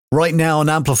Right now on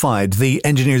Amplified, the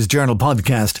Engineers Journal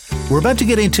podcast, we're about to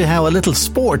get into how a little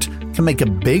sport can make a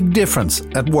big difference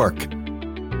at work.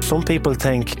 Some people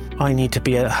think I need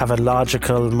to have a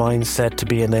logical mindset to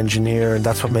be an engineer, and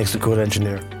that's what makes a good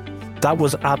engineer. That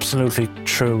was absolutely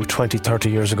true 20, 30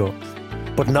 years ago.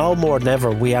 But now more than ever,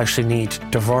 we actually need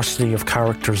diversity of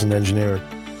characters in engineering.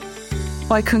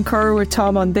 I concur with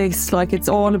Tom on this. It's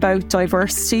all about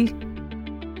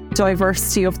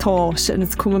diversity of thought, and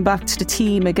it's coming back to the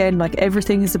team again.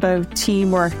 Everything is about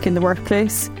teamwork in the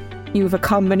workplace. You have a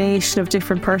combination of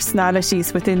different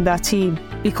personalities within that team,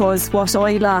 because what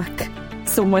I lack,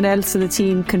 someone else in the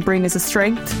team can bring as a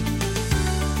strength.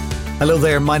 Hello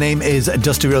there, my name is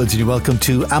Dusty Rhodes and you're welcome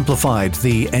to Amplified,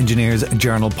 the Engineers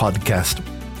Journal podcast.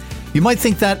 You might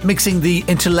think that mixing the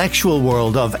intellectual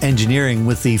world of engineering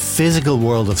with the physical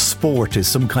world of sport is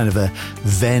some kind of a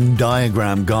Venn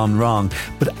diagram gone wrong,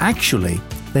 but actually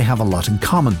they have a lot in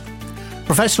common.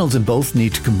 Professionals in both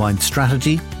need to combine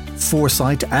strategy,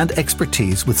 foresight and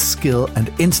expertise with skill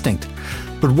and instinct.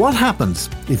 But what happens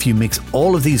if you mix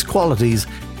all of these qualities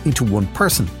into one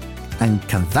person? And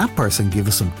can that person give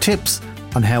us some tips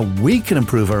on how we can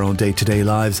improve our own day-to-day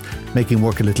lives, making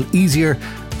work a little easier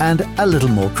and a little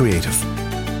more creative?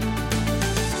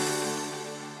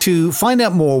 To find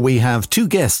out more, we have two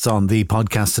guests on the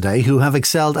podcast today who have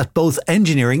excelled at both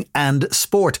engineering and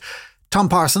sport. Tom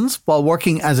Parsons, while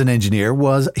working as an engineer,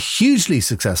 was hugely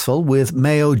successful with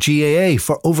Mayo GAA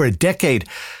for over a decade.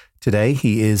 Today,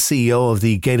 he is CEO of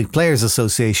the Gaelic Players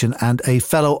Association and a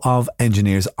Fellow of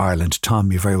Engineers Ireland.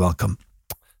 Tom, you're very welcome.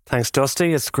 Thanks,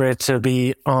 Dusty. It's great to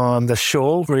be on the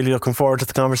show. Really looking forward to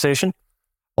the conversation.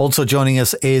 Also joining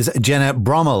us is Jenna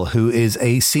Brommel, who is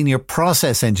a senior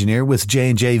process engineer with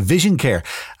J&J Vision Care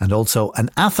and also an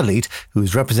athlete who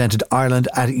has represented Ireland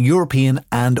at European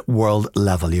and world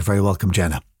level. You're very welcome,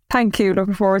 Jenna. Thank you.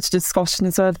 Looking forward to the discussion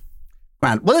as well.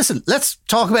 Grant. Well, listen, let's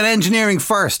talk about engineering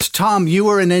first. Tom, you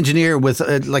were an engineer with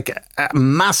a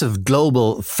massive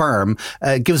global firm.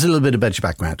 Give us a little bit about your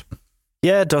background.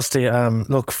 Yeah, Dusty.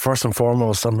 Look, first and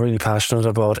foremost, I'm really passionate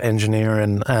about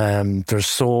engineering. There's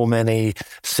so many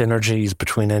synergies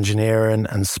between engineering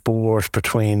and sport,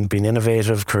 between being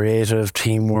innovative, creative,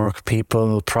 teamwork,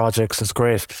 people, projects. It's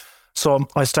great. So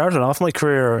I started off my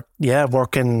career,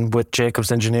 working with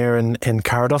Jacobs Engineering in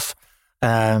Cardiff.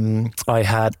 I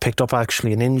had picked up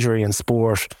actually an injury in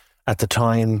sport at the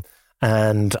time,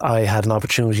 and I had an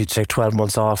opportunity to take 12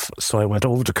 months off. So I went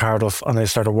over to Cardiff and I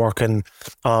started working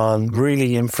on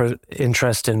really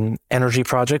interesting energy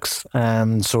projects.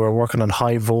 So we're working on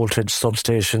high voltage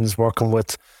substations, working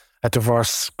with a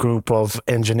diverse group of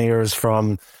engineers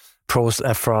from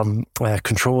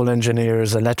control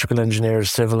engineers, electrical engineers,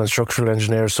 civil and structural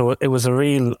engineers. So it was a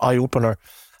real eye-opener.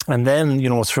 And then,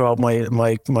 throughout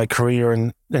my career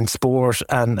in sport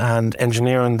and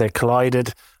engineering, they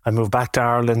collided. I moved back to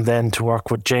Ireland then to work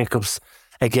with Jacobs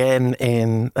again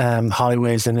in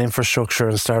highways and infrastructure,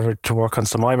 and started to work on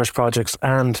some Irish projects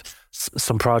and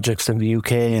some projects in the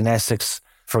UK, in Essex,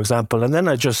 for example. And then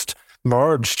I just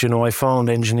merged. I found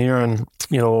engineering,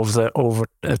 over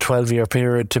a 12-year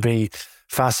period to be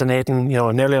fascinating,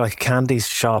 nearly like a candy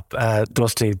shop,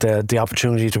 Dusty, the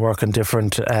opportunity to work on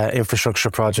different infrastructure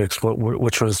projects,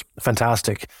 which was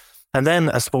fantastic. And then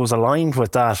I suppose aligned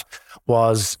with that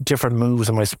was different moves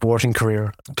in my sporting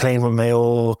career, playing with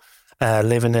Mayo,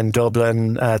 living in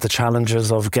Dublin, the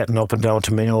challenges of getting up and down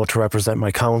to Mayo to represent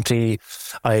my county.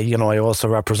 I also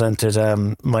represented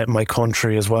my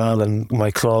country as well, and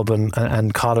my club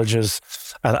and colleges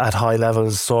at high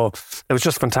levels. So it was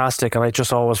just fantastic. And I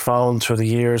just always found through the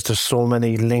years there's so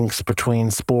many links between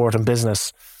sport and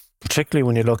business, particularly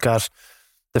when you look at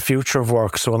the future of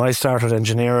work. So when I started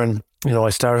engineering, I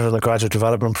started in a graduate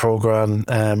development program,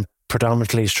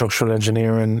 predominantly structural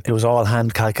engineering. It was all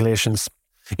hand calculations.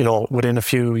 Within a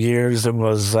few years, it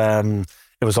was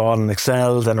all in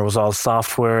Excel, then it was all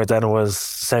software, then it was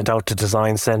sent out to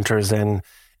design centres in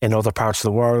other parts of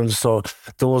the world. So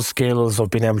those skills of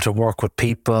being able to work with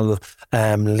people,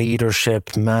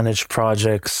 leadership, manage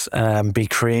projects, be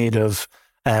creative,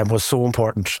 was so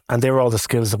important. And they were all the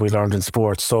skills that we learned in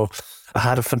sports. So I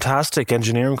had a fantastic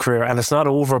engineering career, and it's not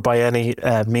over by any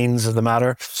means of the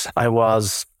matter. I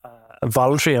was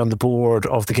voluntary on the board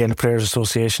of the Gaelic Players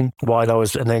Association while I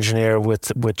was an engineer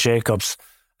with Jacobs.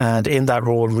 And in that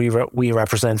role, we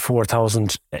represent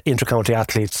 4,000 intercounty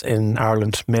athletes in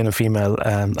Ireland, male and female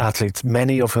athletes,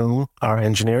 many of whom are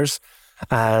engineers.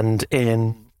 And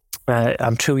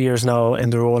I'm 2 years now in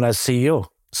the role as CEO.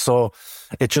 So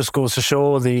it just goes to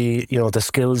show the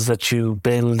skills that you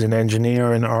build in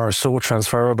engineering are so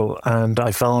transferable. And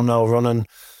I found now running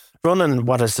running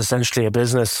what is essentially a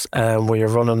business where you're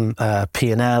running a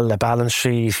P&L, a balance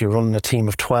sheet, you're running a team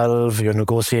of 12, you're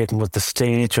negotiating with the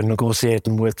state, you're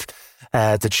negotiating with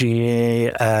the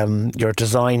GA, you're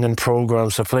designing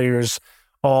programs, suppliers,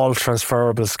 all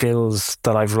transferable skills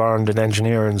that I've learned in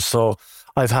engineering. So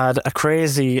I've had a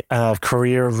crazy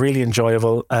career, really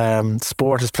enjoyable.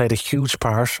 Sport has played a huge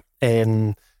part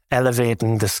in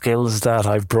elevating the skills that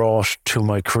I've brought to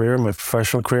my career, my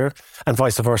professional career, and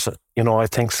vice versa. You know, I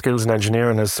think skills in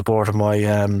engineering has supported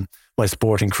my my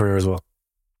sporting career as well.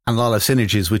 And a lot of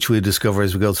synergies, which we'll discover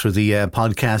as we go through the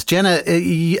podcast. Jenna,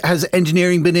 has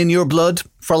engineering been in your blood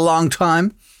for a long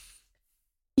time?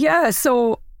 Yeah,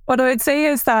 so what I would say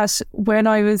is that when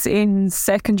I was in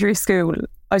secondary school,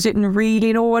 I didn't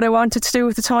really know what I wanted to do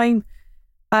at the time.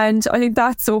 And I think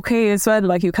that's okay as well.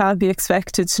 Like, you can't be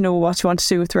expected to know what you want to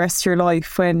do with the rest of your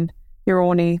life when you're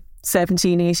only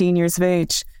 17, 18 years of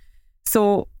age.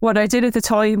 So what I did at the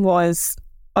time was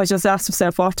I just asked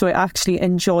myself, what do I actually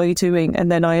enjoy doing? And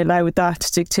then I allowed that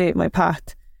to dictate my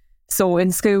path. So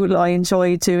in school, I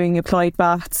enjoyed doing applied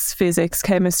maths, physics,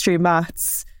 chemistry,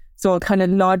 maths. So kind of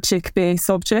logic-based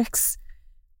subjects.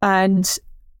 And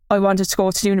I wanted to go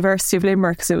to the University of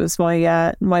Limerick because it was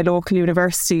my local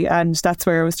university, and that's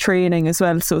where I was training as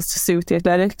well, so it's to suit the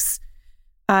athletics.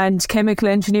 And chemical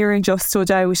engineering just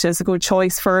stood out as a good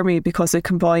choice for me because it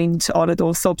combined all of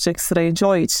those subjects that I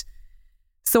enjoyed.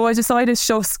 So I decided to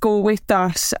just go with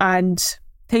that, and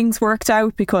things worked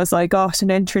out because I got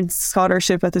an entrance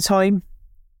scholarship at the time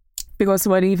because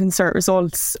of my Leaving Cert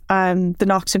results, and the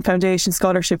Nocton Foundation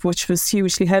scholarship, which was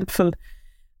hugely helpful.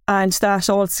 And that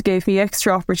also gave me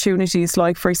extra opportunities.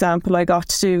 Like, for example, I got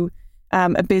to do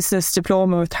a business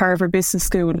diploma with Harvard Business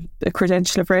School, a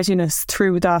credential of readiness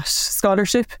through that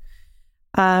scholarship.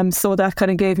 So that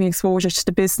kind of gave me exposure to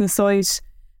the business side.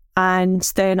 And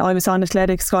then I was on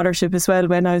athletic scholarship as well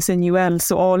when I was in UL.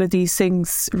 So all of these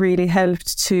things really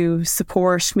helped to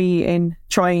support me in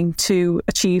trying to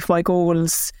achieve my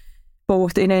goals,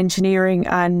 both in engineering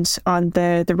and on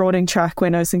the running track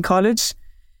when I was in college.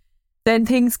 Then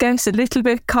things get a little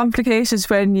bit complicated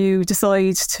when you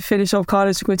decide to finish up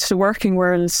college and go into the working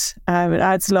world. It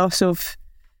adds a lot of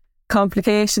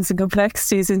complications and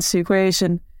complexities into the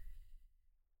equation.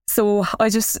 So I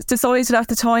just decided at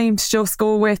the time to just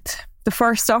go with the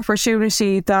first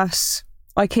opportunity that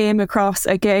I came across.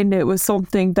 Again, it was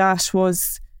something that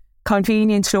was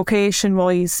convenient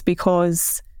location-wise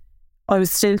because I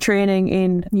was still training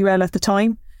in UL at the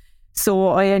time. So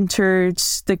I entered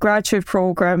the graduate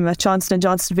programme at Johnson &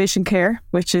 Johnson Vision Care,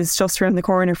 which is just around the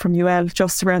corner from UL,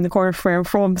 just around the corner from where I'm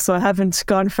from. So I haven't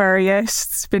gone far yet.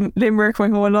 It's been Limerick my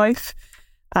whole life.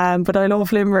 But I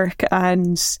love Limerick,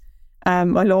 and I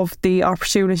love the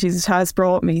opportunities it has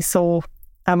brought me. So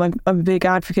I'm a big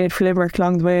advocate for Limerick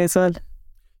along the way as well.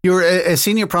 You're a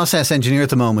senior process engineer at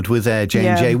the moment with J&J.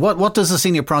 Yeah. What does a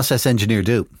senior process engineer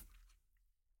do?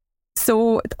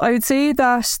 So I would say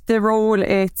that the role,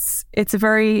 it's a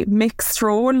very mixed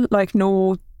role, like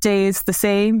no day is the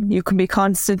same. You can be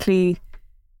constantly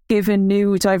given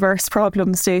new diverse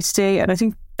problems day to day. And I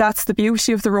think that's the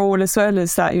beauty of the role as well,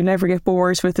 is that you never get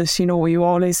bored with it. You know, you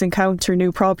always encounter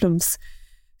new problems.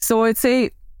 So I'd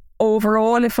say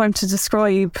overall, if I'm to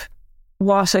describe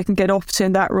what I can get up to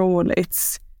in that role,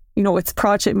 it's, you know, it's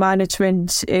project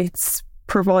management, it's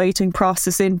providing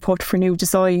process input for new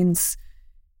designs,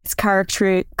 it's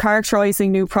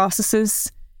characterising new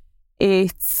processes,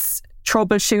 it's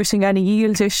troubleshooting any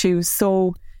yield issues.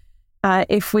 So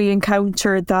if we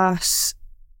encounter that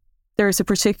there's a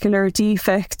particular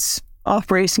defect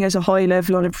operating at a high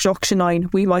level on a production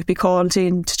line, we might be called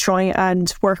in to try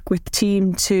and work with the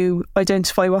team to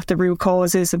identify what the root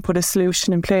cause is and put a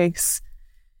solution in place.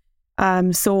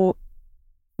 So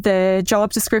the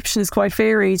job description is quite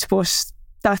varied, but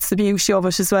that's the beauty of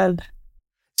it as well.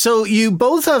 So you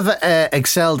both have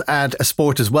excelled at a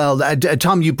sport as well.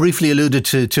 Tom, you briefly alluded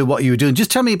to what you were doing. Just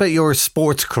tell me about your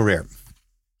sports career.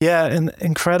 Yeah, an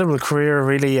incredible career,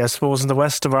 really. I suppose in the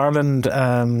west of Ireland,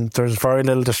 there's very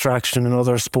little distraction in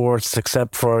other sports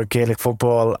except for Gaelic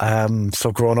football.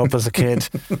 So growing up as a kid,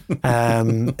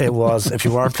 it was, if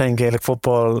you weren't playing Gaelic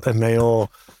football in Mayo,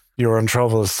 you were in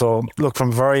trouble. So look, from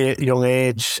a very young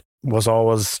age, was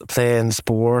always playing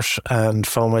sport and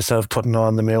found myself putting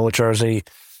on the Mayo jersey,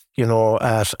 you know,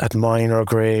 at minor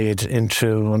grade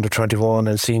into under 21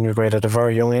 and senior grade at a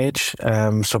very young age.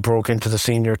 So broke into the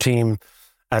senior team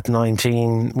at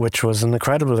 19, which was an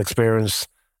incredible experience,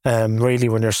 really,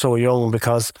 when you're so young,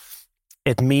 because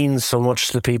it means so much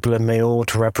to the people in Mayo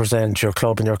to represent your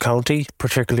club and your county,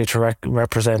 particularly to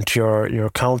represent your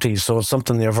county. So it's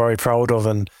something you're very proud of,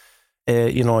 and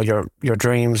your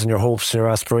dreams and your hopes and your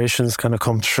aspirations kind of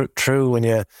come true when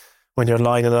you're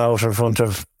lining out in front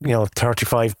of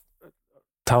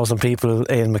 35,000 people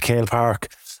in McHale Park.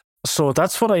 So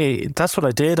that's what I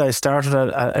did. I started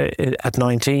at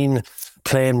 19,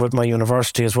 playing with my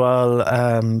university as well.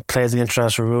 Played the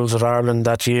international rules of Ireland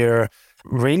that year.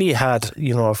 Really had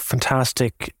a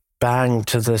fantastic bang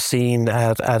to the scene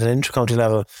at an intercounty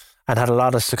level, and had a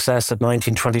lot of success at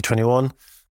 19, 20, 21.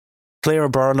 Player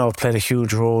burnout played a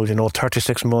huge role.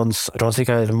 36 months. I don't think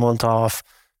I had a month off.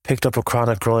 Picked up a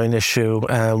chronic groin issue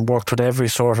and worked with every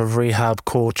sort of rehab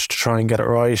coach to try and get it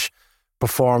right.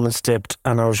 Performance dipped,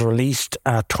 and I was released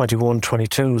at 21,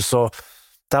 22. So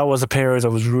that was a period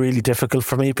that was really difficult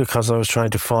for me because I was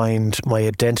trying to find my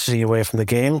identity away from the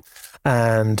game.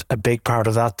 And a big part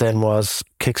of that then was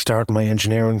kickstarting my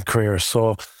engineering career.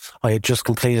 So I had just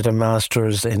completed a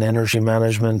master's in energy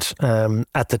management.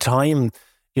 At the time,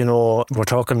 we're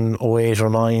talking 08 or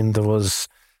 09, there was,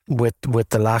 with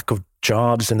the lack of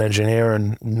jobs in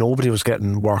engineering, nobody was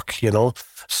getting work,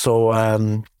 So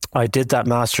I did that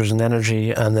master's in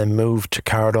energy and then moved to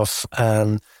Cardiff.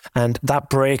 And that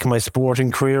break in my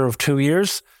sporting career of 2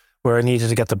 years, where I needed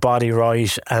to get the body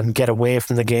right and get away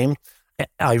from the game,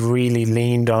 I really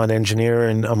leaned on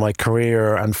engineering and my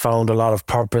career and found a lot of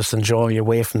purpose and joy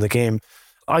away from the game.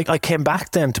 I came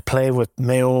back then to play with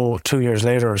Mayo 2 years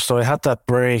later. So I had that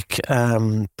break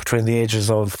between the ages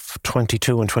of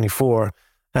 22 and 24.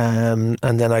 And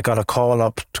then I got a call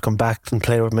up to come back and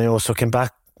play with Mayo. So I came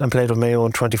back and played with Mayo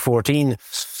in 2014.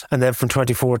 And then from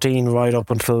 2014 right up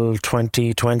until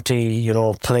 2020,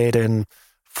 played in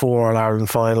 4 All-Ireland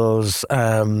finals,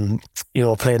 played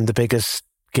in the biggest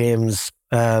games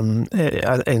in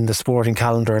the sporting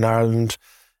calendar in Ireland,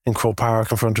 in Croke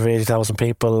Park in front of 80,000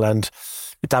 people. And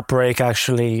that break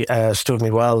actually stood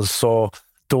me well. So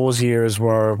those years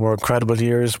were incredible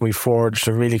years. We forged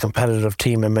a really competitive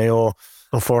team in Mayo.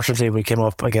 Unfortunately, we came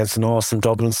up against an awesome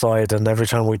Dublin side, and every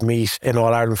time we'd meet in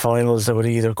All-Ireland finals, it would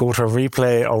either go to a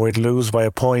replay or we'd lose by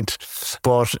a point.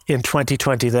 But in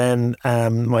 2020 then,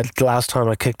 the last time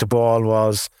I kicked the ball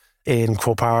was in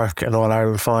Croke Park, an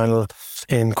All-Ireland final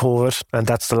in COVID, and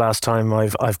that's the last time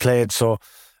I've played. So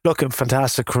look, a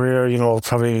fantastic career,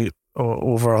 probably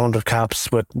over 100 caps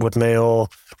with Mayo,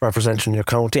 representing your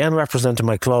county and representing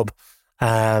my club.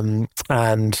 And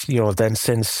then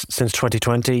since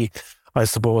 2020, I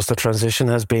suppose the transition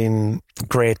has been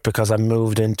great because I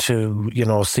moved into,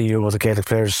 CEO of the Gaelic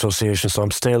Players Association. So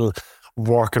I'm still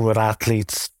working with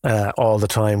athletes all the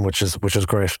time, which is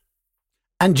great.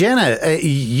 And Jenna,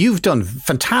 you've done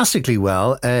fantastically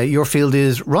well. Your field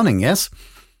is running, yes?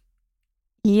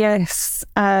 Yes.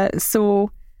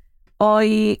 So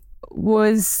I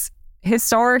was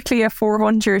historically a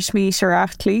 400 metre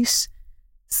athlete.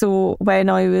 So when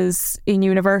I was in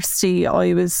university,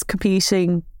 I was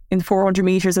competing in 400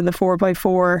 metres in the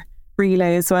 4x4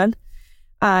 relay as well.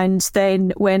 And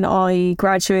then when I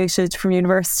graduated from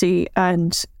university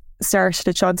and started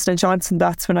at Johnson & Johnson,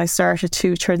 that's when I started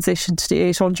to transition to the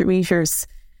 800 metres.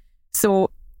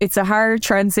 So it's a hard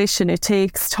transition. It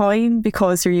takes time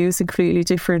because you're using completely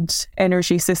different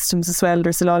energy systems as well.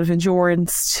 There's a lot of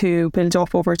endurance to build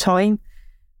up over time.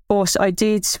 But I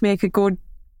did make a good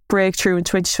breakthrough in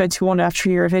 2021 after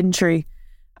a year of injury.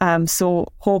 So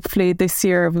hopefully this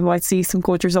year we might see some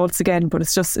good results again, but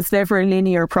it's never a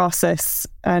linear process.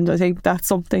 And I think that's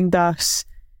something that,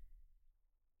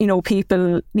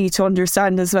 people need to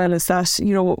understand as well, is that,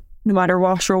 no matter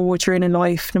what road you're in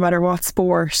life, no matter what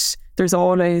sport, there's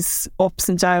always ups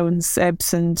and downs,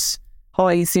 ebbs and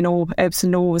highs, ebbs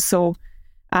and lows. So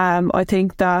I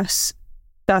think that's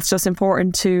just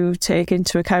important to take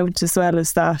into account as well,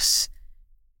 as that,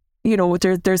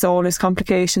 there's always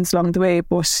complications along the way,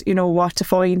 but what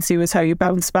defines you is how you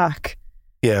bounce back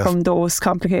from those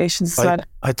complications as well.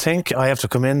 I think I have to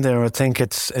come in there. I think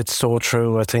it's so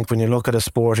true. I think when you look at a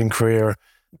sporting career,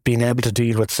 being able to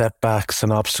deal with setbacks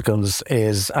and obstacles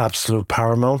is absolute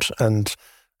paramount, and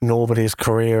nobody's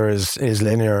career is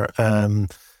linear. And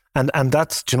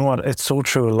that's, do you know what, it's so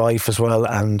true of life as well,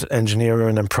 and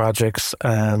engineering and projects.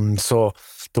 So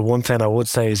the one thing I would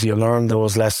say is you learn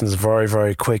those lessons very,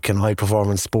 very quick in high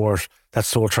performance sport. That's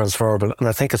so transferable. And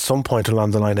I think at some point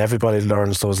along the line, everybody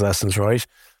learns those lessons, right?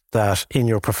 That in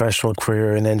your professional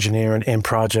career, in engineering, in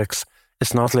projects,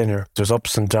 it's not linear. There's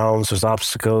ups and downs, there's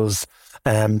obstacles.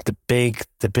 The big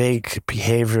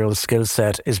behavioural skill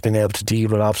set is being able to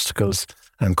deal with obstacles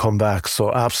and come back. So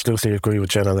absolutely agree with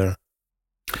Jenna there.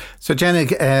 So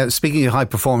Jenna, speaking of high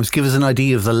performance, give us an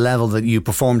idea of the level that you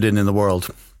performed in the world.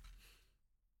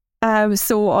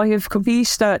 So I have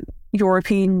competed at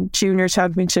European Junior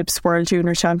Championships, World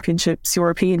Junior Championships,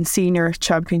 European Senior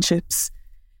Championships.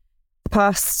 The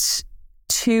past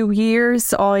 2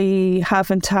 years, I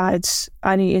haven't had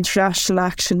any international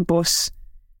action, but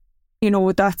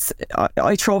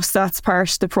I trust that's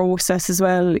part of the process as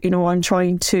well. I'm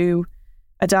trying to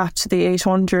adapt to the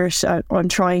 800. I'm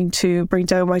trying to bring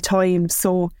down my time.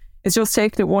 So it's just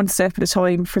taking it one step at a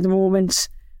time. For the moment,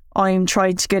 I'm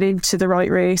trying to get into the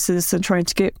right races and trying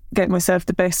to get myself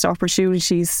the best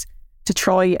opportunities to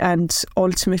try and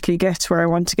ultimately get to where I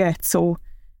want to get. So,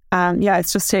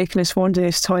 it's just taking it one day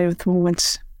at a time at the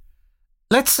moment.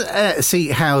 Let's see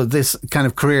how this kind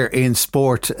of career in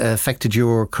sport affected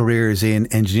your careers in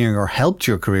engineering or helped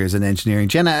your careers in engineering.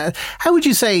 Jenna, how would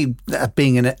you say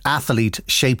being an athlete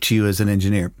shaped you as an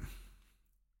engineer?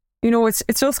 It's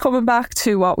just coming back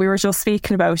to what we were just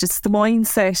speaking about. It's the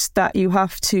mindset that you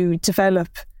have to develop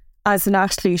as an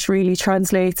athlete really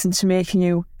translates into making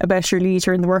you a better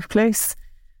leader in the workplace.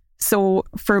 So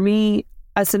for me,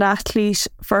 as an athlete,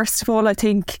 first of all, I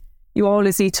think you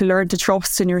always need to learn to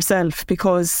trust in yourself,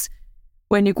 because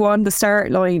when you go on the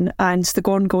start line and the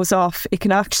gun goes off, it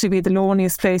can actually be the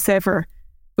loneliest place ever.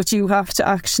 But you have to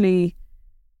actually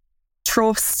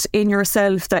trust in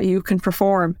yourself that you can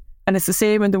perform. And it's the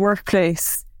same in the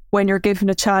workplace. When you're given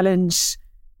a challenge,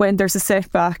 when there's a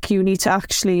setback, you need to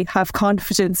actually have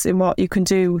confidence in what you can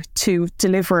do to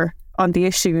deliver on the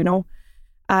issue,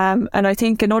 And I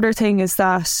think another thing is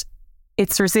that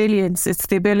it's resilience. It's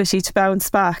the ability to bounce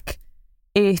back.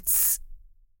 It's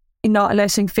not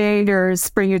letting failures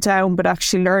bring you down, but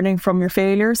actually learning from your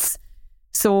failures.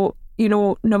 So,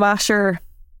 no matter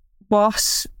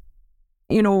what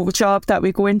job that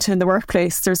we go into in the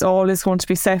workplace, there's always going to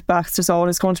be setbacks, there's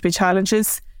always going to be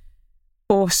challenges.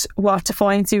 But what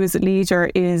defines you as a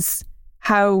leader is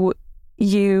how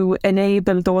you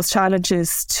enable those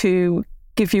challenges to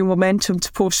give you momentum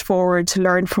to push forward, to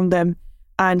learn from them,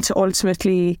 and to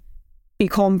ultimately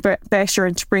become better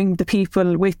and to bring the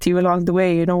people with you along the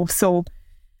way, So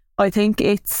I think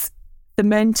it's the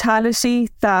mentality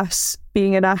that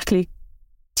being an athlete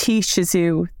teaches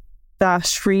you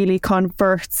that really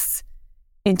converts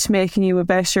into making you a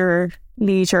better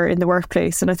leader in the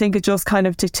workplace. And I think it just kind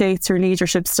of dictates your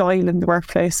leadership style in the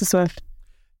workplace as well.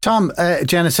 Tom,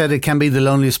 Jenna said it can be the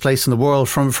loneliest place in the world.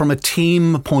 From a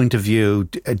team point of view,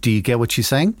 do you get what she's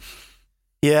saying?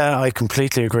 Yeah, I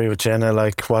completely agree with Jenna.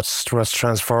 Like what's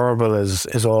transferable is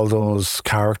all those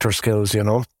character skills,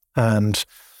 And,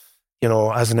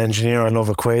 as an engineer, I love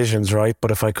equations, right?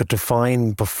 But if I could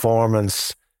define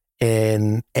performance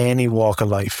in any walk of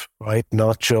life, right?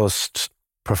 Not just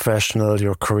professional,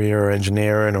 your career,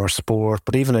 engineering or sport,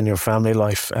 but even in your family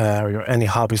life or your any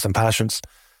hobbies and passions,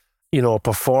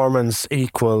 performance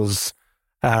equals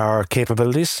our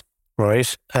capabilities,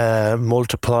 right?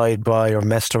 Multiplied by or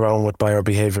messed around with by our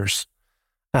behaviors.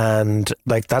 And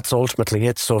that's ultimately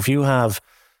it. So if you have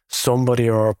somebody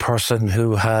or a person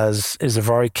who is a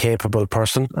very capable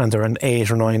person and they're an 8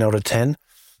 or 9 out of 10,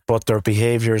 but their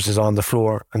behaviours is on the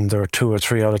floor and they're 2 or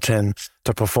 3 out of 10,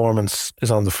 their performance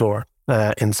is on the floor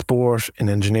in sport, in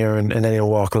engineering, in any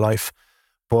walk of life.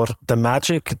 But the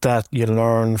magic that you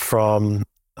learn from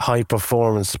high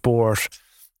performance sport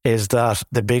is that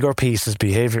the bigger piece is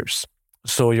behaviours.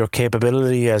 So your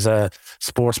capability as a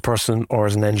sports person or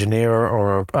as an engineer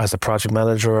or as a project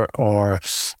manager or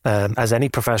as any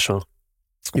professional,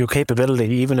 your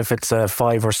capability, even if it's a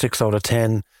 5 or 6 out of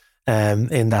 10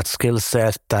 in that skill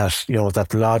set, that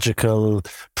logical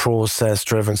process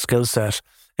driven skill set,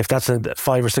 if that's a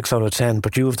 5 or 6 out of 10,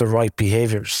 but you have the right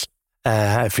behaviours,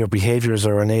 if your behaviours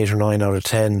are an 8 or 9 out of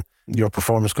 10, your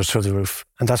performance goes through the roof.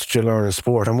 And that's what you learn in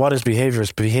sport. And what is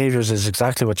behaviours? Behaviours is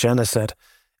exactly what Jenna said.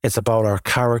 It's about our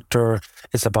character.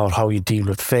 It's about how you deal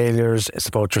with failures. It's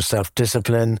about your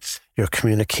self-discipline, your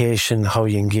communication, how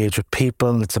you engage with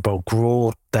people. It's about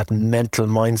growth, that mental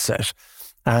mindset.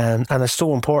 And it's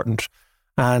so important.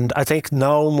 And I think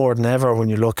now more than ever, when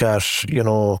you look at,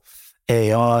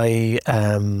 AI,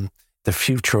 the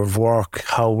future of work,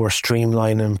 how we're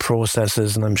streamlining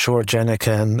processes, and I'm sure Jenna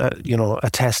can,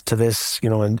 attest to this,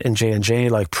 in J&J,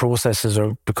 processes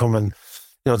are becoming,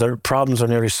 their problems are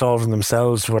nearly solving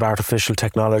themselves with artificial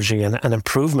technology and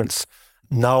improvements.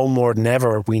 Now more than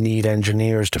ever, we need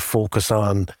engineers to focus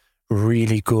on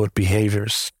really good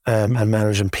behaviours and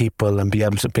managing people and being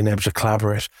able to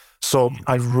collaborate. So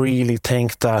I really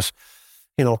think that,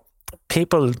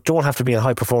 people don't have to be in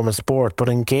high performance sport, but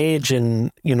engage in,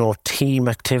 team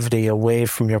activity away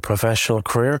from your professional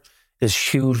career is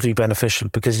hugely beneficial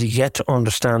because you get to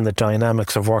understand the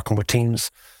dynamics of working with teams.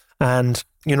 And,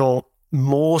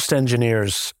 most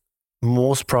engineers,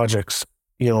 most projects,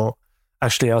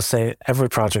 actually, I'll say every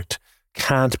project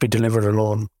can't be delivered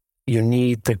alone. You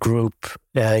need the group,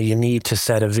 you need to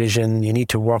set a vision, you need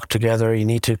to work together, you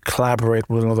need to collaborate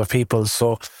with other people.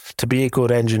 So to be a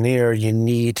good engineer, you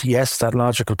need, yes, that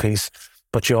logical piece,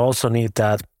 but you also need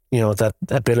that, that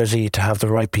ability to have the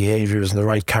right behaviours and the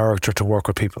right character to work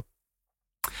with people.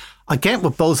 I get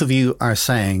what both of you are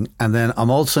saying, and then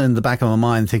I'm also in the back of my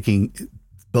mind thinking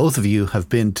both of you have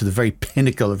been to the very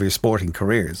pinnacle of your sporting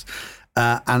careers.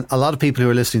 And a lot of people who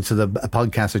are listening to the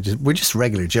podcast we're just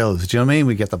regular Joes. Do you know what I mean?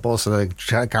 We get the bus or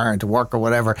the car into work or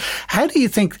whatever. How do you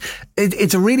think,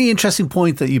 it's a really interesting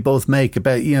point that you both make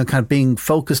about, kind of being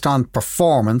focused on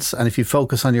performance. And if you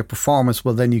focus on your performance,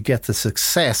 well, then you get the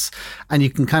success, and you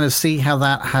can kind of see how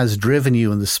that has driven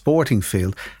you in the sporting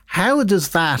field. How does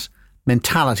that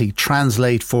mentality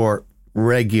translate for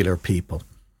regular people?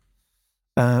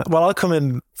 Well, I'll come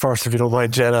in first if you don't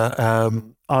mind, Jenna.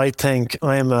 I think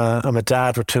I'm a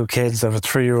dad with two kids. I have a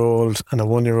 3-year-old and a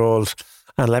 1-year-old.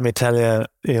 And let me tell you,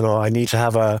 I need to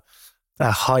have a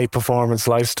high performance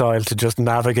lifestyle to just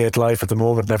navigate life at the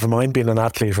moment, never mind being an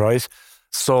athlete, right?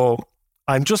 So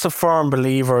I'm just a firm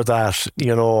believer that,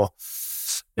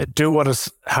 do what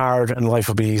is hard and life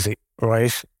will be easy,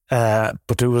 right?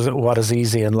 But do what is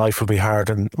easy and life will be hard.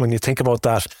 And when you think about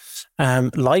that,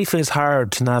 life is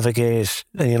hard to navigate,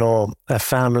 a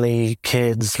family,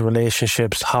 kids,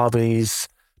 relationships, hobbies,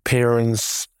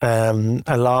 parents,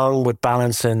 along with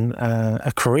balancing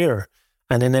a career.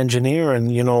 And in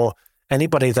engineering,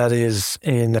 anybody that is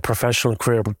in a professional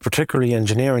career, but particularly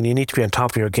engineering, you need to be on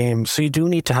top of your game. So you do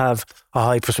need to have a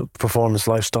high performance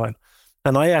lifestyle.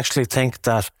 And I actually think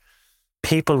that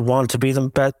people want to be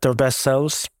their best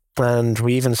selves. And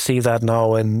we even see that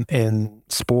now in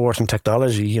sport and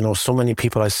technology. So many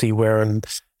people I see wearing,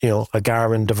 a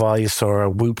Garmin device or a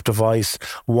Whoop device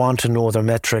want to know their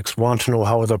metrics, want to know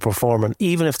how they're performing,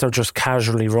 even if they're just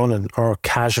casually running or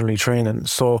casually training.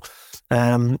 So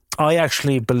I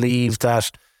actually believe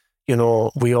that,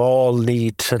 we all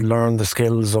need to learn the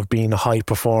skills of being a high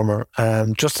performer,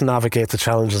 just to navigate the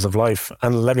challenges of life.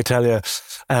 And let me tell you,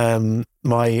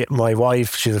 my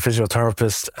wife, she's a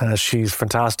physiotherapist. She's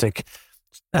fantastic.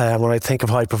 When I think of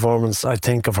high performance, I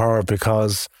think of her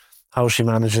because how she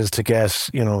manages to get,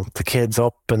 the kids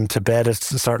up and to bed at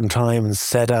a certain time and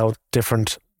set out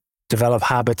develop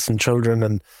habits in children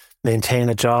and maintain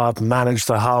a job, manage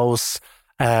the house,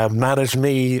 manage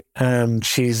me.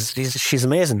 She's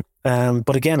amazing.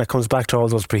 But again, it comes back to all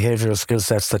those behavioural skill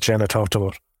sets that Jenna talked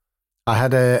about. I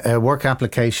had a work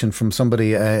application from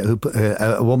somebody, a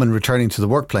woman returning to the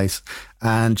workplace,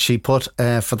 and she put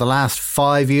for the last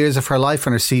 5 years of her life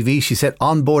on her CV, she said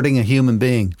onboarding a human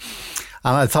being.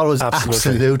 And I thought it was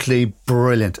absolutely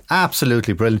brilliant.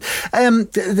 Absolutely brilliant.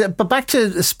 But back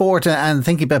to sport and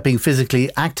thinking about being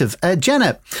physically active.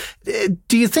 Jenna,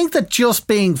 do you think that just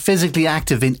being physically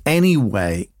active in any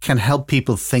way can help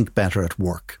people think better at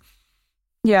work?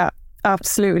 Yeah,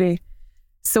 absolutely.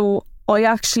 So I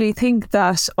actually think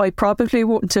that I probably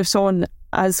wouldn't have done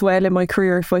as well in my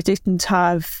career if I didn't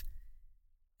have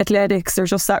athletics or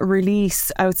just that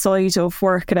release outside of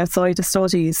work and outside of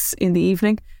studies in the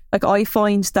evening. Like, I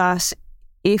find that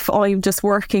if I'm just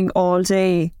working all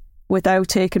day without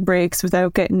taking breaks,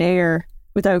 without getting air,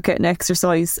 without getting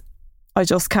exercise, I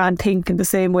just can't think in the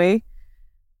same way.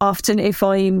 Often if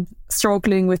I'm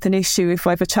struggling with an issue, if I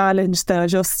have a challenge that I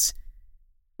just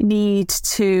need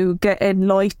to get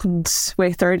enlightened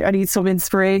with, or I need some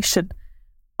inspiration,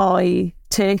 I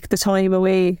take the time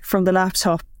away from the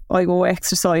laptop, I go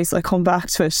exercise, I come back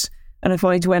to it. And I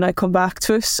find when I come back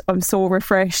to it, I'm so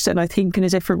refreshed and I think in a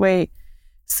different way.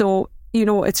 So,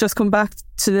 it's just come back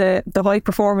to the high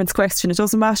performance question. It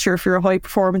doesn't matter if you're a high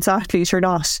performance athlete or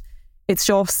not. It's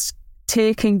just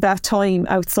taking that time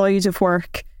outside of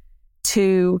work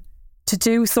to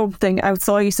do something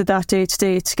outside of that day to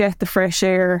day, to get the fresh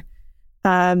air,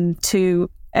 to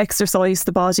exercise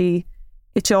the body.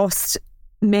 It just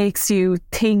makes you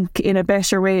think in a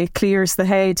better way, it clears the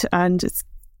head, and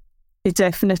it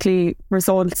definitely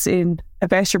results in a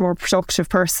better, more productive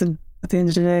person at the end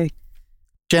of the day.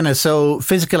 Jenna, so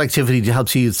physical activity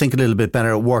helps you think a little bit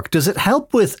better at work. Does it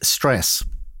help with stress?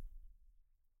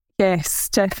 Yes,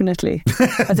 definitely.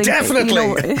 I think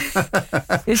Definitely.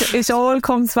 It all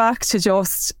comes back to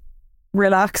just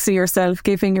relaxing yourself,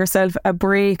 giving yourself a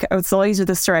break outside of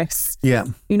the stress. Yeah.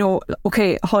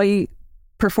 Okay, high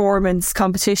performance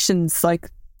competitions, like,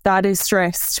 that is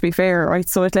stress, to be fair, right?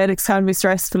 So athletics can be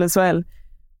stressful as well.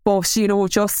 But,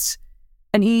 just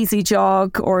an easy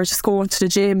jog or just going to the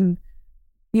gym,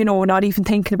 not even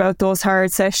thinking about those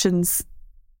hard sessions,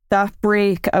 that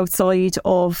break outside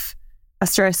of a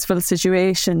stressful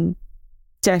situation,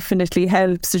 definitely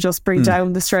helps to just bring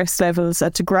down the stress levels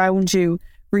and to ground you,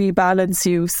 rebalance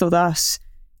you so that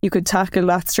you could tackle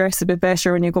that stress a bit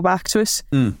better when you go back to it.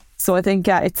 So I think,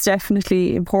 yeah, it's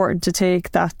definitely important to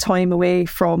take that time away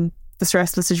from the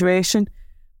stressful situation.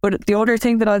 But the other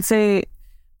thing that I'd say,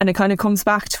 and it kind of comes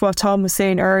back to what Tom was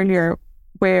saying earlier,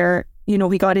 where, you know,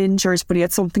 he got injured, but he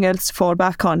had something else to fall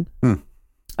back on.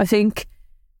 I think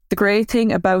the great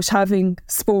thing about having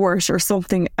sport or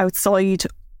something outside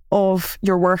of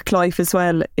your work life as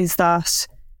well is that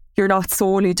you're not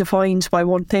solely defined by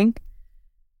one thing.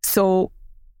 So,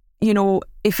 you know,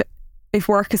 if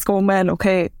work is going well,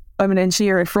 okay, I'm an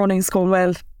engineer. If running's going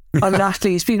well, I'm an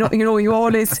athlete. You know,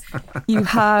 you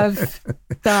have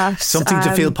that something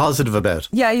to feel positive about.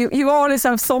 Yeah, you always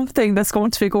have something that's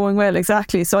going to be going well.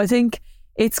 Exactly. So I think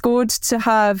it's good to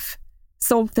have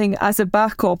something as a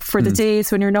backup for the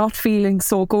days when you're not feeling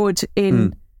so good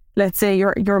in, let's say,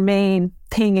 your main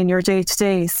thing in your day to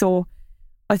day. So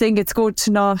I think it's good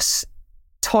to not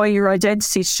tie your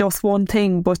identity to just one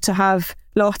thing, but to have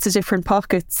lots of different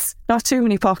pockets, not too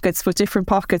many pockets, but different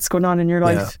pockets going on in your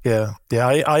life. Yeah.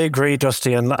 I agree,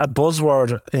 Dusty. And a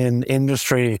buzzword in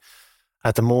industry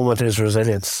at the moment is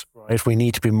resilience, right? We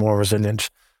need to be more resilient.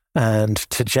 And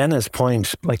to Jenna's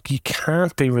point, like, you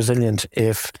can't be resilient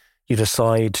if you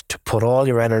decide to put all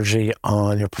your energy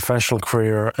on your professional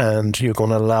career and you're going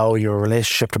to allow your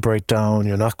relationship to break down.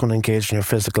 You're not going to engage in your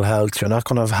physical health. You're not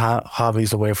going to have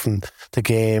hobbies away from the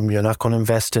game. You're not going to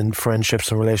invest in friendships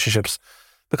and relationships.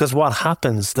 Because what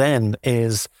happens then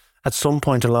is, at some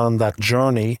point along that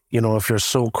journey, you know, if you're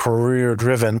so career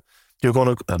driven, you're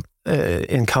going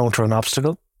to encounter an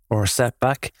obstacle or a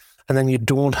setback. And then you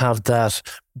don't have that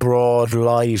broad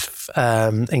life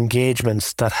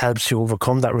engagements that helps you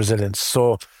overcome that resilience.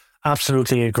 So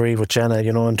absolutely agree with Jenna.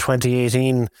 You know, in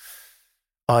 2018,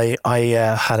 I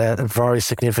had a very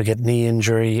significant knee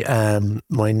injury.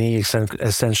 My knee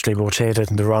essentially rotated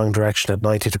in the wrong direction at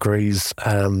 90 degrees,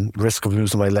 risk of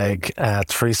losing my leg,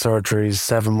 3 surgeries,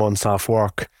 7 months off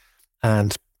work.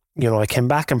 And, you know, I came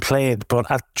back and played. But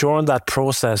during that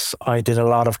process, I did a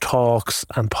lot of talks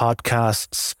and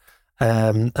podcasts.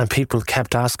 And people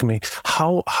kept asking me,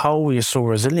 how were you so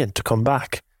resilient to come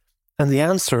back? And the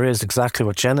answer is exactly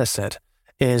what Jenna said,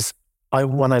 is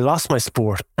when I lost my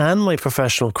sport and my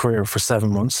professional career for 7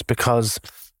 months because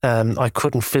I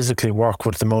couldn't physically work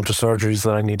with the amount of surgeries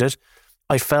that I needed,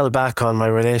 I fell back on my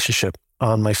relationship,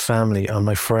 on my family, on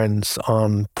my friends,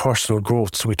 on personal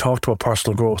growth. So we talked about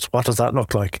personal growth. What does that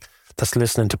look like? That's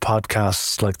listening to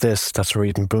podcasts like this, that's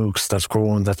reading books, that's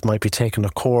growing, that might be taking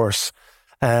a course.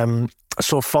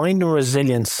 So finding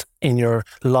resilience in your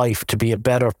life to be a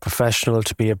better professional,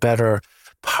 to be a better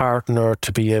partner,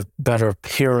 to be a better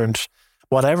parent,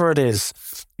 whatever it is,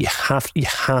 you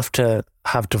have to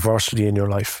have diversity in your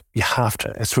life. You have to.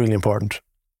 It's really important.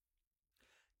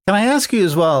 Can I ask you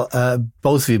as well,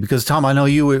 both of you, because Tom, I know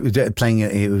you were playing,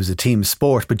 it was a team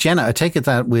sport, but Jenna, I take it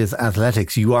that with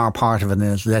athletics, you are part of an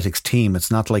athletics team.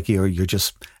 It's not like you're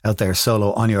just out there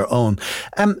solo on your own.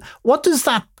 What does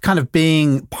that kind of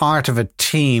being part of a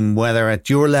team, whether at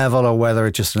your level or whether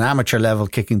at just an amateur level,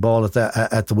 kicking ball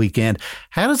at the weekend,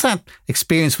 how does that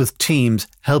experience with teams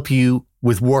help you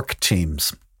with work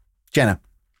teams? Jenna?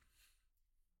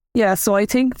 Yeah, so I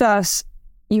think that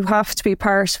you have to be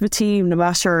part of a team no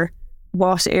matter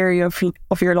what area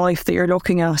of your life that you're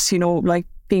looking at. You know, like,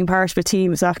 being part of a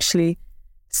team is actually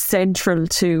central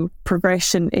to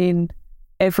progression in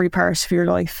every part of your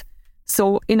life.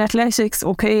 So in athletics,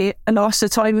 okay, a lot of the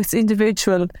time it's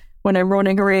individual. When I'm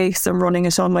running a race, I'm running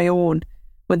it on my own.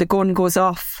 When the gun goes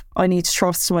off, I need to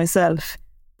trust myself.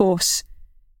 But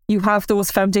you have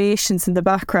those foundations in the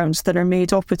background that are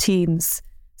made up of teams.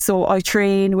 So I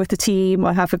train with a team,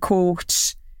 I have a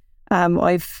coach,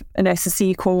 I've an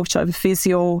SSE coach, I have a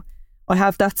physio. I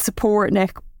have that support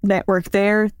network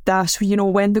there that, you know,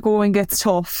 when the going gets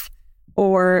tough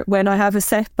or when I have a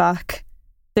setback,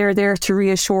 they're there to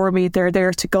reassure me, they're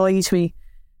there to guide me.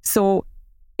 So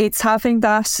it's having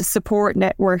that support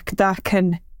network that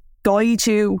can guide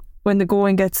you when the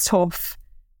going gets tough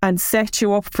and set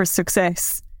you up for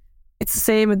success. It's the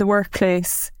same in the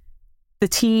workplace. The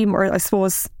team, or I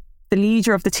suppose the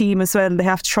leader of the team as well, they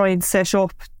have to try and set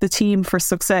up the team for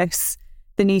success.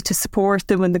 They need to support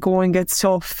them when the going gets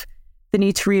tough. They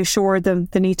need to reassure them.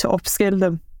 They need to upskill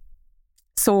them.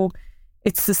 So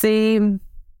it's the same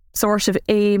sort of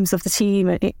aims of the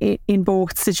team in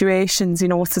both situations. You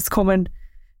know, it's coming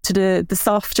to the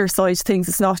softer side of things.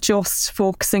 It's not just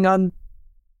focusing on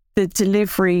the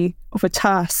delivery of a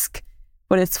task,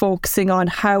 but it's focusing on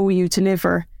how you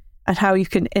deliver and how you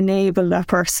can enable that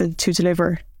person to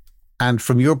deliver. And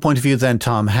from your point of view then,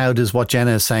 Tom, how does what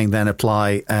Jenna is saying then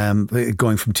apply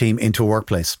going from team into a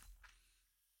workplace?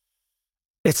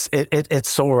 It's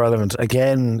so relevant.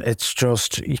 Again, it's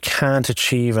just, you can't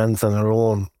achieve anything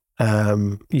alone.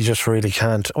 You just really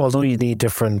can't. Although you need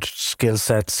different skill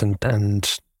sets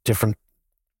and different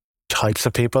types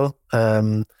of people.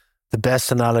 The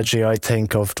best analogy, I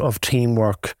think, of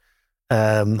teamwork,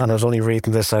 and I was only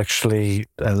reading this actually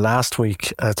last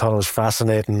week. I thought it was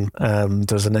fascinating.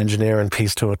 There's an engineering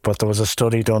piece to it, but there was a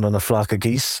study done on a flock of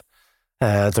geese.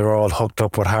 They're all hooked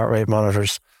up with heart rate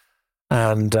monitors,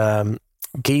 and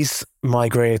geese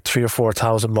migrate 3,000 or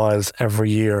 4,000 miles every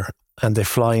year, and they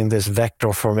fly in this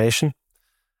vector formation.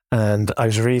 And I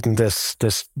was reading this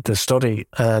study,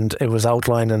 and it was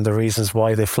outlining the reasons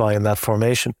why they fly in that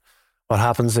formation. What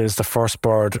happens is the first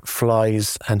bird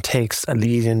flies and takes a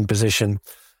lead-in position,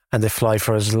 and they fly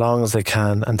for as long as they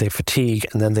can, and they fatigue,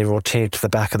 and then they rotate to the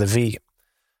back of the V.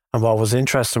 And what was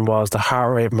interesting was the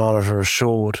heart rate monitor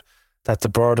showed that the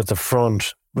bird at the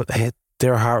front,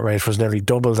 their heart rate was nearly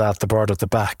double that the bird at the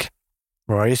back,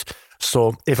 right?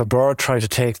 So if a bird tried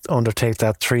to undertake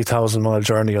that 3,000 mile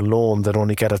journey alone, they'd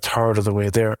only get a third of the way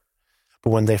there. But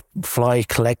when they fly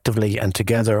collectively and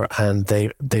together, and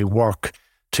they work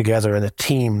together in a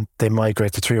team, they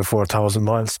migrate to 3,000 or 4,000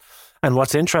 miles. And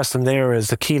what's interesting there is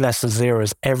the key lessons there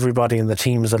is everybody in the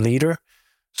team is a leader.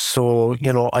 So,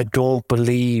 I don't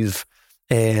believe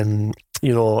in,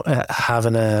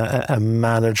 having a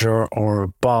manager or a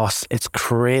boss. It's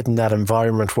creating that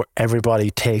environment where everybody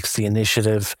takes the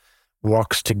initiative,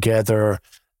 works together.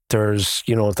 There's,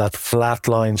 that flat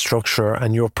line structure,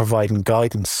 and you're providing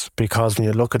guidance, because when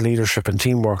you look at leadership and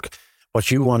teamwork, what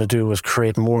you want to do is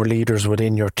create more leaders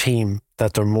within your team,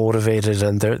 that they're motivated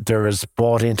and they're as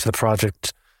bought into the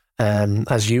project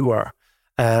as you are.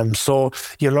 So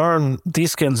you learn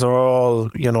these skills are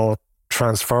all,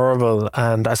 transferable.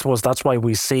 And I suppose that's why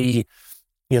we see,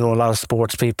 a lot of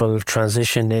sports people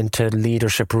transition into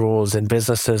leadership roles in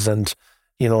businesses, and,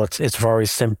 it's very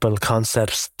simple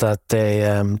concepts that they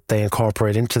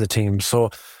incorporate into the team. So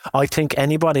I think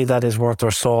anybody that is worth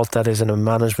their salt, that is in a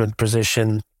management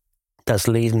position, that's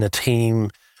leading a team,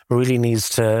 really needs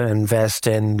to invest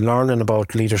in learning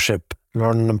about leadership,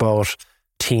 learning about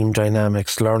team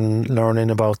dynamics,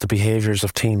 learning about the behaviours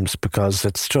of teams, because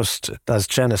it's just, as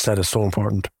Jenna said, it's so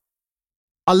important.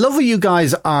 I love what you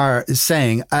guys are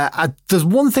saying. There's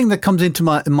one thing that comes into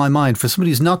my mind for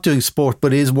somebody who's not doing sport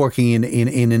but is working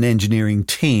in an engineering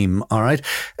team, all right?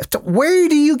 Where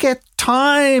do you get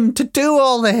time to do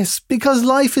all this? Because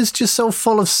life is just so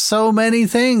full of so many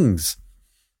things.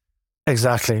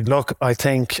 Exactly. Look, I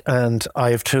think, and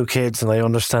I have 2 kids, and I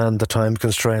understand the time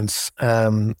constraints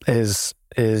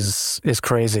is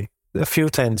crazy. A few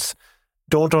things.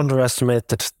 Don't underestimate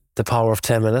the power of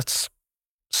 10 minutes.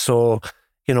 So,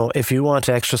 if you want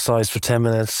to exercise for 10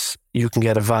 minutes, you can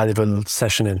get a valuable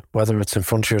session in, whether it's in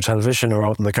front of your television or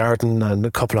out in the garden, and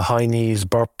a couple of high knees,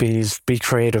 burpees. Be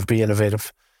creative, be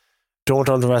innovative. Don't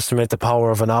underestimate the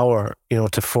power of an hour,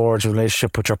 to forge a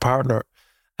relationship with your partner.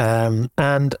 And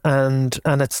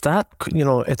it's that,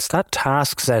 it's that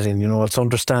task setting, it's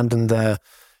understanding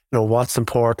what's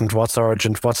important, what's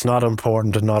urgent, what's not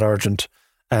important and not urgent.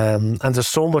 And there's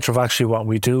so much of actually what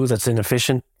we do that's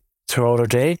inefficient throughout our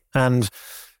day. And,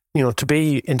 to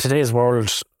be in today's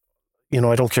world,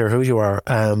 I don't care who you are,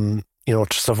 to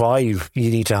survive,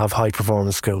 you need to have high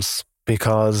performance skills,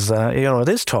 because, it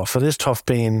is tough. It is tough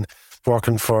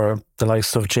working for the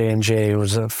likes of J&J,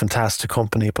 who's a fantastic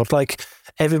company, but like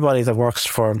everybody that works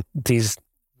for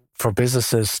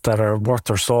businesses that are worth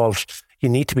their salt, you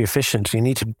need to be efficient. You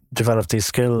need to develop these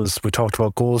skills. We talked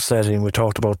about goal setting. We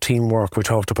talked about teamwork. We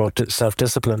talked about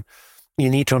self-discipline.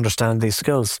 You need to understand these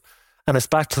skills. And it's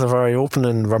back to the very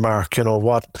opening remark,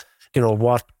 what's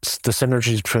the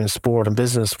synergies between sport and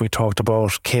business. We talked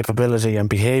about capability and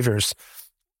behaviours.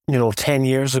 10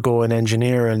 years ago in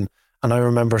engineering, and I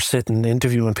remember sitting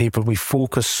interviewing people, we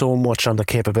focused so much on the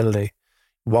capability.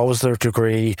 What was their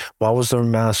degree? What was their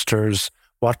master's?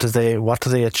 What did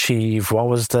they achieve? What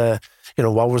was their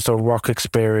work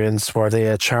experience? Were they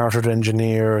a chartered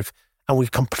engineer? And we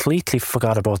completely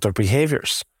forgot about their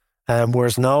behaviours.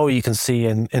 Whereas now you can see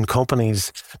in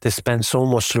companies, they spend so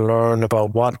much to learn about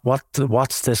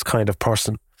what's this kind of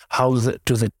person? How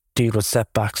do they deal with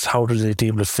setbacks? How do they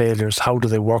deal with failures? How do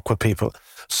they work with people?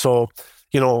 So,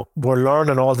 we're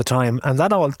learning all the time, and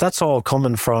that's all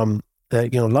coming from,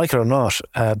 like it or not,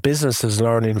 business is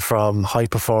learning from high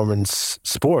performance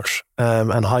sport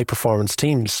and high performance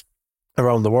teams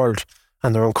around the world,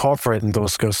 and they're incorporating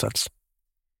those skill sets.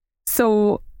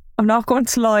 So I'm not going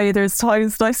to lie, there's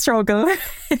times that I struggle.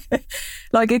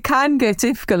 Like, it can get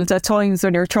difficult at times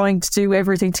when you're trying to do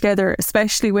everything together,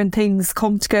 especially when things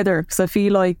come together, because I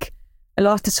feel like a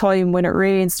lot of the time when it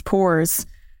rains, it pours.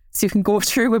 So you can go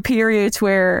through a period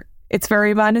where it's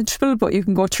very manageable, but you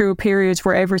can go through a period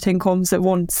where everything comes at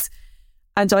once.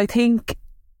 And I think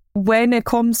when it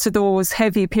comes to those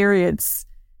heavy periods,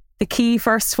 the key,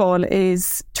 first of all,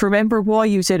 is to remember why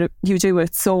you do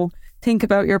it. So think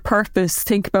about your purpose,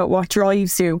 think about what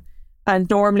drives you. And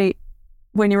normally,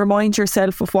 when you remind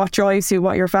yourself of what drives you,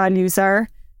 what your values are,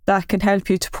 that can help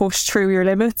you to push through your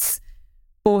limits.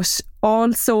 But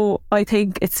also, I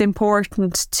think it's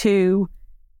important to,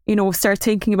 start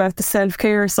thinking about the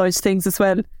self-care side of things as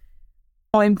well.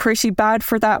 I'm pretty bad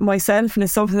for that myself, and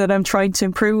it's something that I'm trying to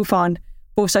improve on.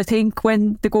 But I think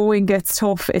when the going gets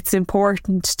tough, it's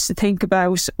important to think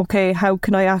about, okay, how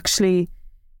can I actually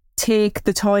take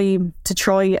the time to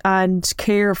try and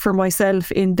care for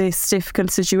myself in this difficult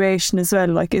situation as well?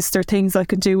 Like, is there things I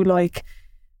can do, like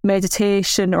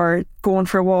meditation or going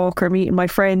for a walk or meeting my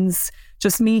friends?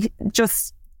 Just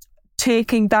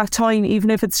taking that time, even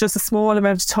if it's just a small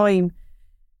amount of time,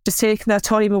 just taking that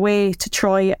time away to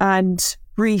try and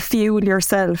refuel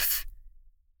yourself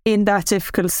in that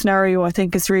difficult scenario, I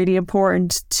think is really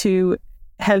important to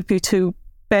help you to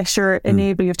better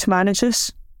enable you to manage it.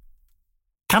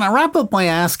 Can I wrap up by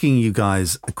asking you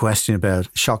guys a question about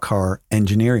shock horror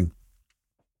engineering?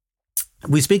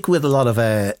 We speak with a lot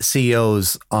of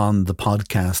CEOs on the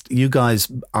podcast. You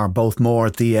guys are both more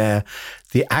at the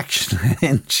action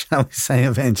end, shall we say,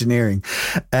 of engineering.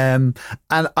 And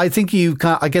I think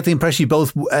I get the impression you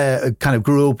both kind of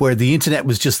grew up where the internet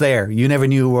was just there. You never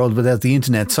knew a world without the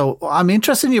internet. So I'm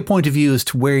interested in your point of view as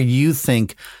to where you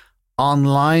think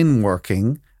online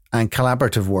working and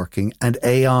collaborative working and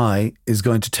AI is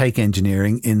going to take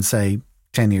engineering in, say,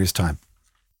 10 years' time.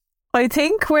 I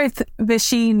think with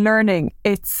machine learning,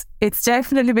 it's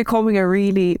definitely becoming a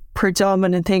really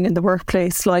predominant thing in the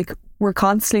workplace. Like, we're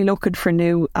constantly looking for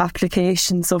new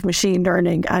applications of machine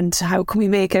learning and how can we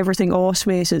make everything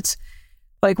automated.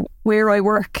 Like, where I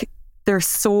work, there's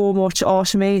so much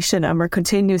automation, and we're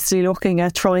continuously looking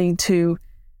at trying to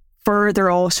further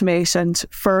automate and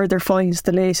further find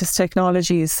the latest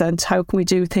technologies and how can we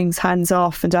do things hands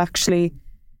off and actually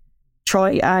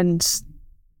try and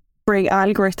bring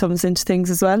algorithms into things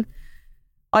as well.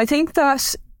 I think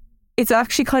that it's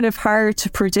actually kind of hard to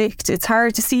predict. It's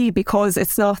hard to see because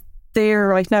it's not there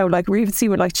right now. Like, we even see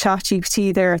with like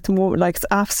ChatGPT there at the moment, like, it's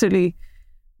absolutely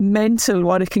mental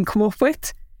what it can come up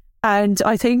with. And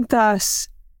I think that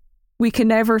we can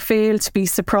never fail to be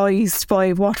surprised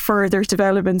by what further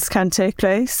developments can take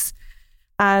place.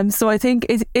 So I think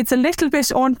it's a little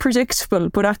bit unpredictable,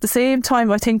 but at the same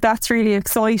time, I think that's really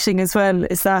exciting as well,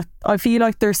 is that I feel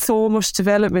like there's so much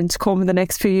development to come in the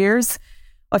next few years.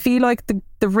 I feel like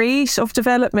the rate of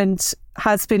development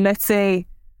has been, let's say,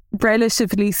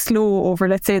 relatively slow over,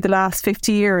 let's say, the last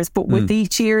 50 years. But with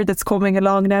each year that's coming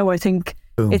along now, I think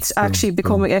it's actually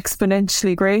becoming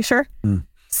exponentially greater.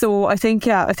 So I think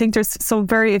there's some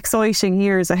very exciting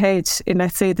years ahead in,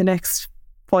 let's say, the next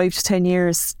 5 to 10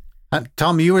 years.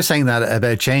 Tom, you were saying that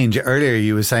about change earlier.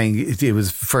 You were saying it was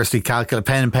firstly pen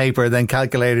and paper, then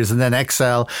calculators, and then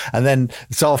Excel, and then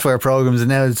software programs, and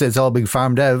now it's all being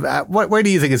farmed out. Where do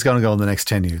you think it's going to go in the next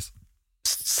 10 years?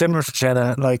 Similar to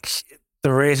Jenna, like,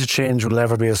 the rate of change will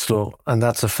never be as slow, and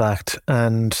that's a fact.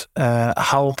 And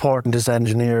how important is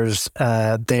engineers?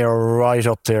 They are right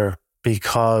up there,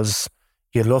 because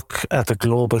you look at the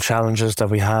global challenges that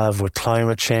we have with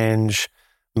climate change,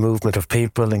 movement of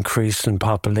people, increase in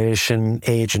population,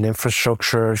 age and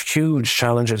infrastructure, huge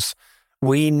challenges.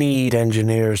 We need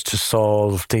engineers to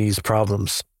solve these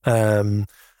problems. And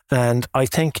I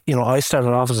think, I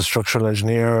started off as a structural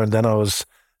engineer, and then I was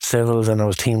civil, then I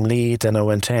was team lead, then I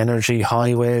went to energy,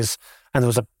 highways. And there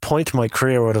was a point in my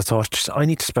career where I thought, I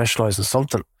need to specialise in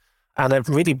something. And it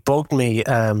really bugged me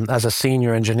as a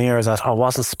senior engineer that I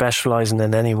wasn't specialising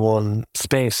in any one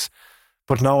space.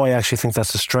 But now I actually think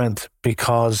that's a strength,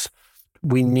 because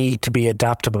we need to be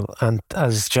adaptable. And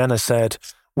as Jenna said,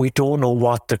 we don't know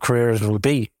what the careers will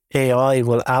be. AI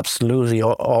will absolutely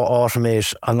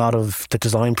automate a lot of the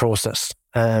design process.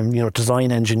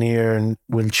 Design engineering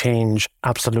will change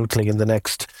absolutely in the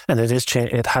next, and it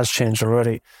has changed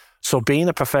already. So being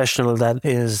a professional that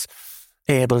is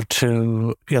able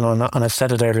to, and I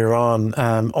said it earlier on,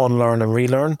 unlearn and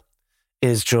relearn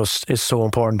is so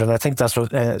important. And I think that's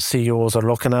what CEOs are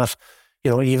looking at.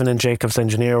 Even in Jacobs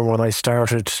Engineer, when I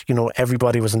started,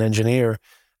 everybody was an engineer.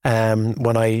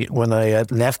 When I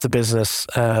left the business,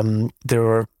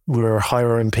 we were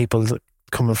hiring people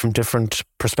coming from different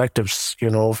perspectives,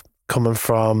 coming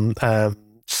from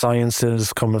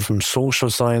sciences, coming from social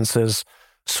sciences,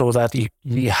 so that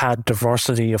you had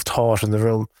diversity of thought in the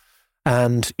room.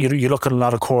 And you look at a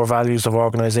lot of core values of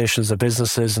organizations, of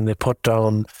businesses, and they put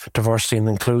down diversity and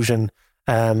inclusion.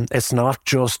 It's not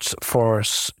just for,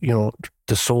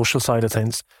 the social side of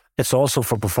things. It's also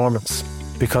for performance,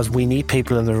 because we need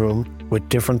people in the room with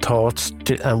different thoughts,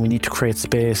 and we need to create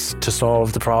space to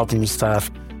solve the problems that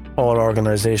all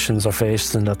organizations are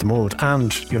facing at the moment,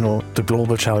 and, the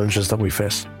global challenges that we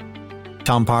face.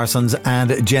 Tom Parsons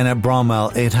and Jenna Bromwell,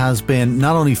 it has been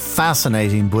not only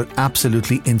fascinating but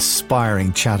absolutely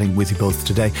inspiring chatting with you both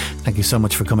today. Thank you so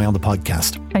much for coming on the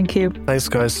podcast. Thank you. Thanks,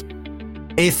 guys.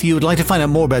 If you would like to find out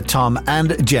more about Tom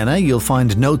and Jenna, you'll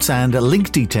find notes and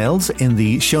link details in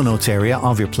the show notes area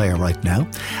of your player right now.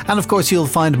 And of course, you'll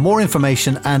find more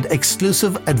information and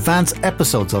exclusive advanced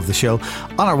episodes of the show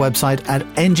on our website at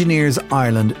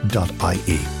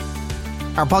engineersireland.ie.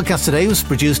 Our podcast today was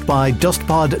produced by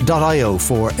dustpod.io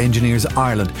for Engineers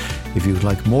Ireland. If you would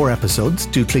like more episodes,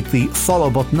 do click the follow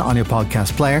button on your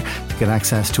podcast player to get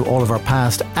access to all of our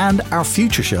past and our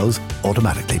future shows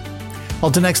automatically.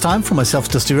 Until next time, from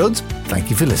myself, Dusty Rhodes, thank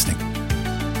you for listening.